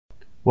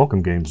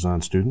Welcome, game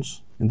design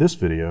students. In this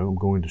video, I'm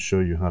going to show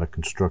you how to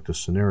construct a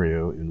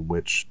scenario in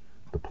which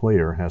the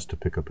player has to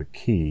pick up a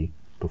key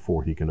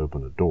before he can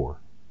open a door.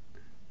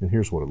 And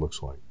here's what it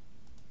looks like.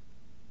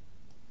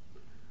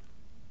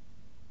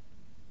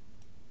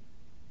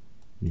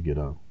 You get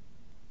a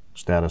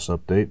status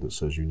update that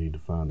says you need to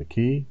find the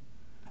key.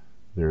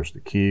 There's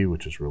the key,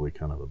 which is really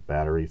kind of a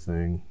battery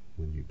thing.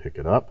 When you pick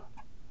it up,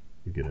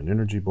 you get an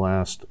energy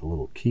blast, a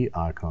little key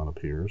icon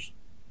appears,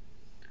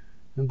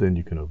 and then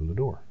you can open the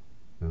door.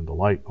 And the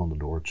light on the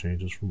door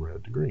changes from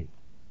red to green.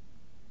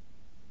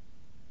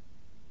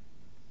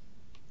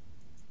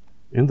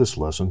 In this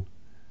lesson,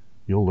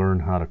 you'll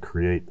learn how to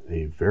create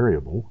a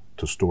variable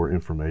to store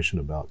information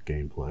about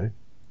gameplay,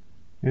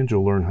 and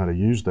you'll learn how to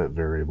use that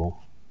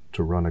variable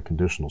to run a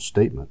conditional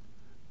statement,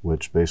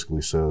 which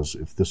basically says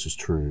if this is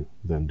true,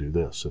 then do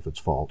this. If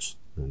it's false,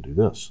 then do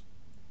this.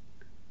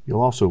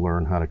 You'll also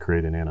learn how to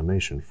create an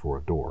animation for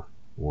a door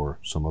or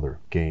some other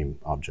game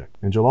object.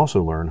 And you'll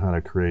also learn how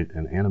to create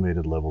an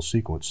animated level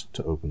sequence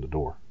to open the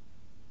door.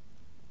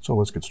 So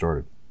let's get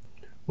started.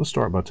 Let's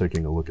start by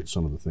taking a look at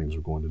some of the things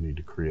we're going to need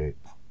to create.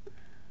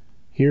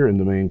 Here in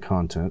the main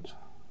content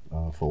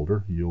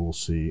folder, you'll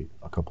see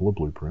a couple of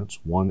blueprints.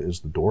 One is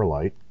the door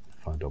light.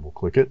 If I double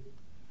click it,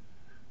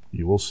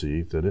 you will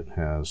see that it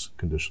has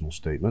conditional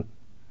statement.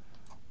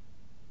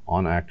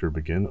 On actor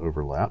begin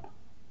overlap.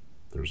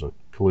 There's a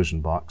collision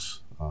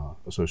box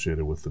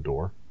associated with the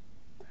door.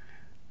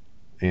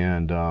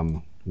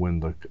 And when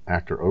the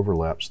actor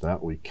overlaps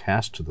that, we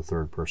cast to the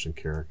third person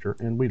character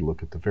and we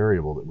look at the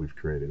variable that we've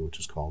created, which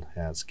is called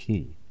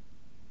hasKey.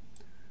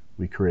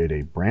 We create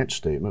a branch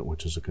statement,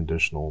 which is a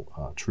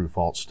conditional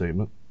true-false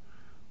statement,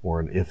 or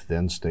an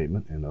if-then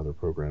statement in other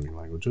programming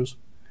languages.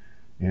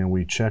 And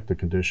we check the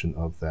condition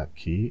of that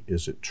key.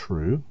 Is it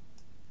true?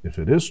 If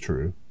it is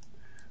true,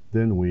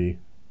 then we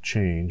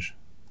change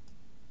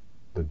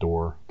the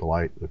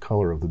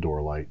color of the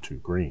door light to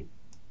green.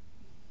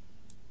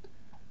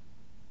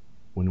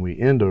 When we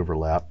end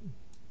overlap,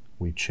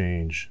 we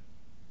change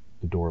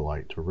the door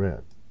light to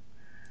red.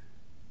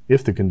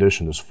 If the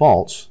condition is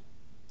false,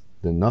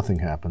 then nothing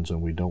happens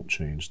and we don't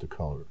change the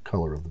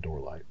color of the door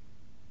light.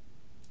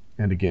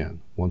 And again,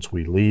 once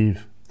we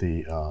leave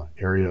the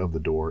area of the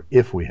door,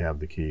 if we have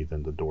the key,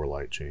 then the door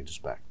light changes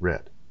back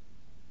red.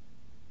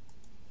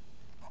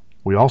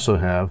 We also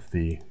have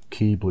the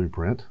key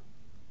blueprint.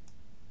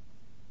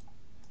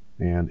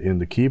 And in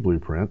the key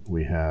blueprint,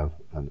 we have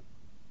a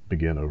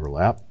begin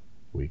overlap.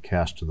 We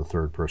cast to the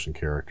third person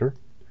character,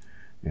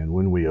 and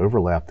when we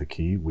overlap the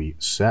key, we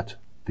set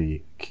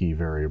the key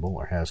variable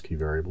or hasKey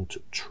variable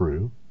to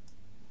true.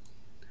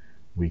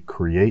 We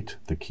create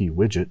the key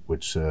widget,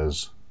 which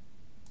is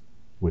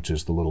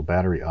the little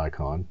battery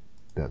icon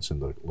that's in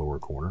the lower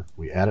corner.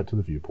 We add it to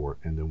the viewport,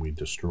 and then we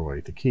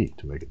destroy the key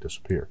to make it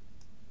disappear.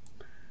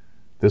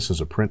 This is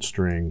a print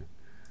string,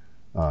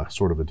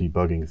 sort of a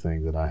debugging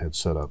thing that I had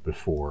set up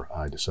before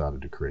I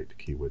decided to create the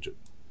key widget.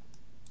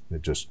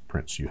 It just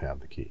prints you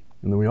have the key.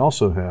 And then we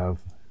also have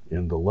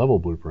in the level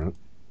blueprint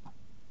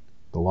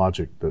the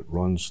logic that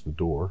runs the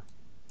door,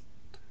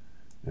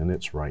 and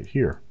it's right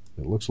here.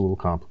 It looks a little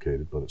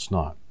complicated, but it's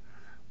not.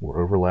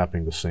 We're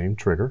overlapping the same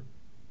trigger.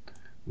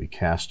 We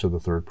cast to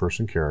the third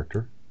person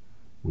character.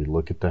 We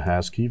look at the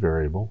hasKey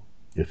variable.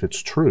 If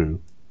it's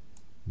true,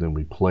 then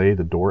we play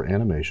the door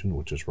animation,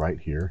 which is right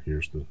here.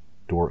 Here's the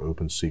door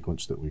open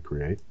sequence that we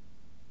create.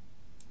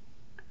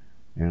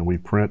 And we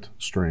print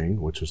string,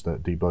 which is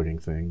that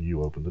debugging thing,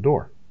 you open the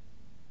door.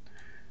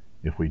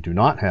 If we do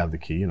not have the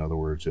key, in other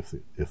words,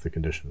 if the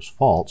condition is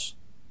false,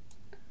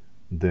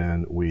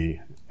 then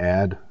we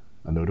add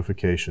a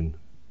notification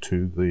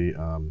to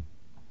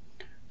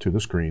the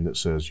screen that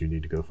says you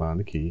need to go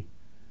find the key,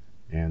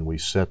 and we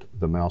set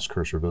the mouse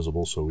cursor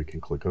visible so we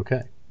can click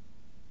OK.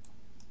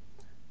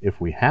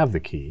 If we have the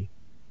key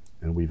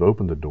and we've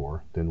opened the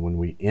door, then when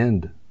we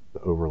end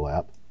the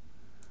overlap,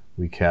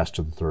 we cast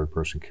to the third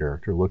person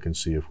character, look and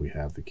see if we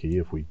have the key.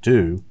 If we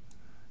do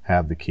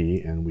have the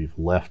key and we've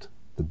left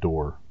the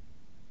door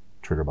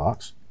trigger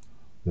box,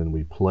 then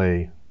we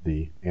play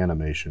the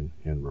animation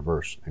in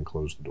reverse and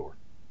close the door.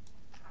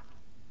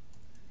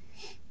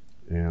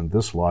 And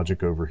this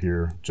logic over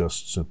here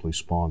just simply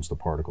spawns the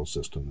particle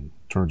system and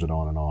turns it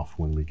on and off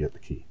when we get the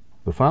key.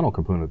 The final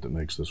component that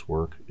makes this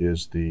work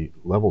is the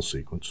level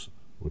sequence,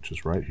 which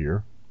is right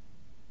here.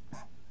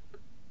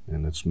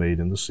 And it's made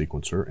in the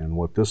sequencer, and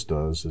what this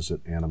does is it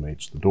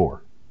animates the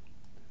door.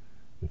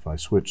 If I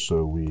switch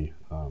so we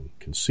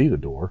can see the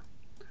door,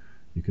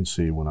 you can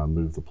see when I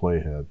move the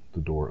playhead,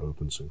 the door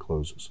opens and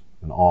closes.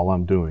 And all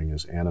I'm doing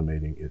is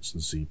animating its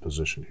Z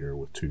position here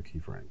with 2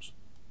 keyframes.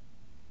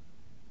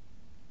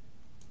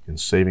 And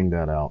saving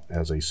that out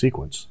as a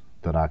sequence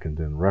that I can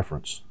then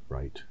reference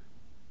right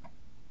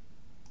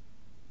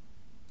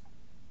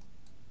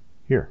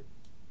here.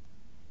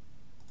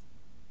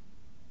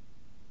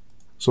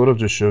 So what I've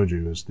just showed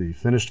you is the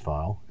finished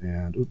file,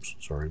 and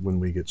when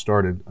we get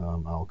started,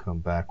 I'll come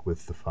back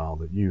with the file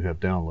that you have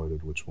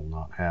downloaded, which will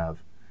not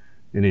have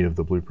any of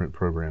the blueprint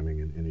programming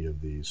in any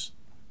of these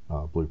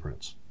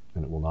blueprints.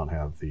 and it will not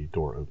have the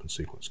door open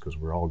sequence because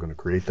we're all going to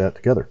create that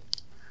together.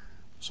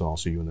 So I'll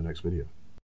see you in the next video.